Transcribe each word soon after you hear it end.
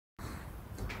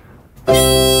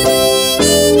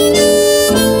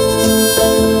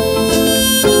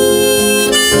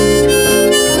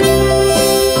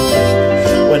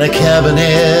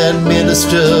cabinet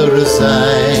minister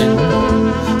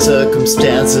resign,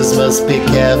 circumstances must be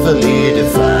carefully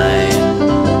defined.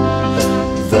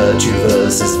 Virtue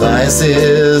versus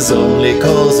vices only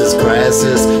causes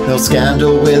crisis. No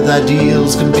scandal with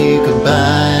ideals can be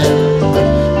combined.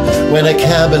 When a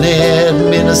cabinet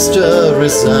minister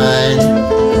resign,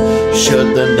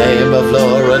 should the name of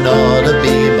law and order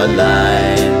be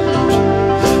maligned?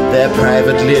 They're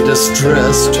privately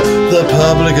distressed, the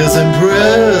public is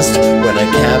impressed when a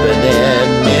cabinet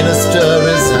minister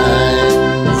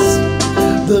resigns.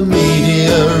 The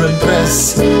media and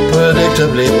press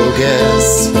predictably will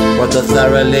guess what the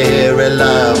thoroughly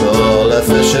reliable,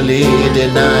 officially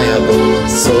deniable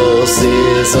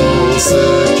sources all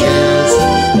suggest.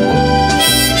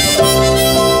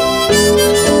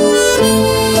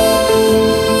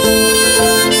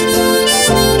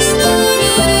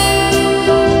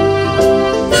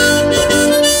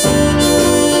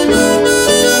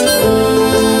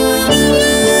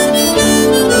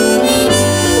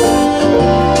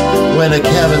 When a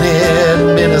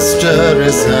cabinet minister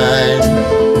resigns,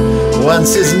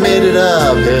 once he's made it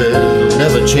up, he'll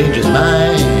never change his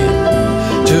mind.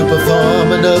 To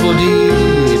perform a noble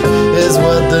deed is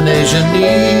what the nation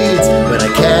needs when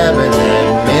a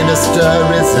cabinet minister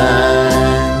resigns.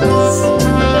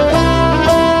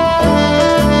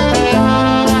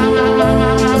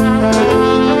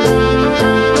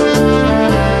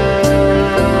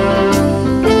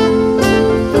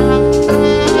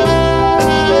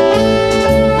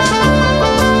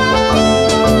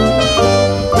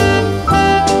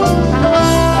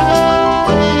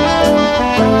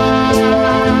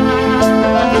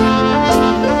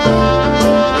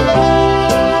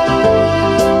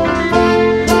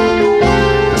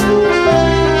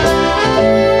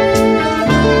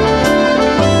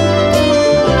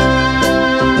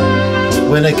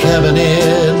 When a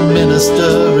cabinet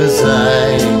minister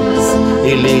resigns,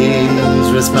 he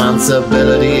leaves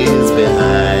responsibilities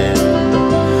behind,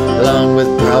 along with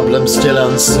problems still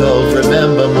unsolved.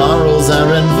 Remember, morals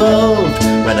are involved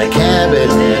when a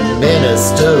cabinet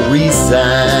minister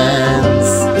resigns.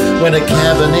 When a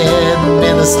cabinet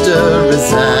minister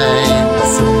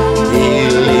resigns, he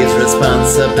leaves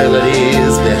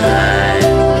responsibilities behind,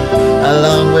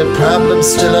 along with problems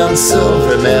still unsolved.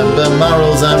 Remember,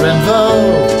 morals are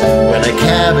involved when a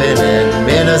cabinet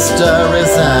minister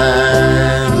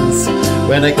resigns.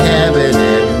 When a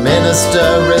cabinet minister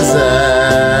resigns.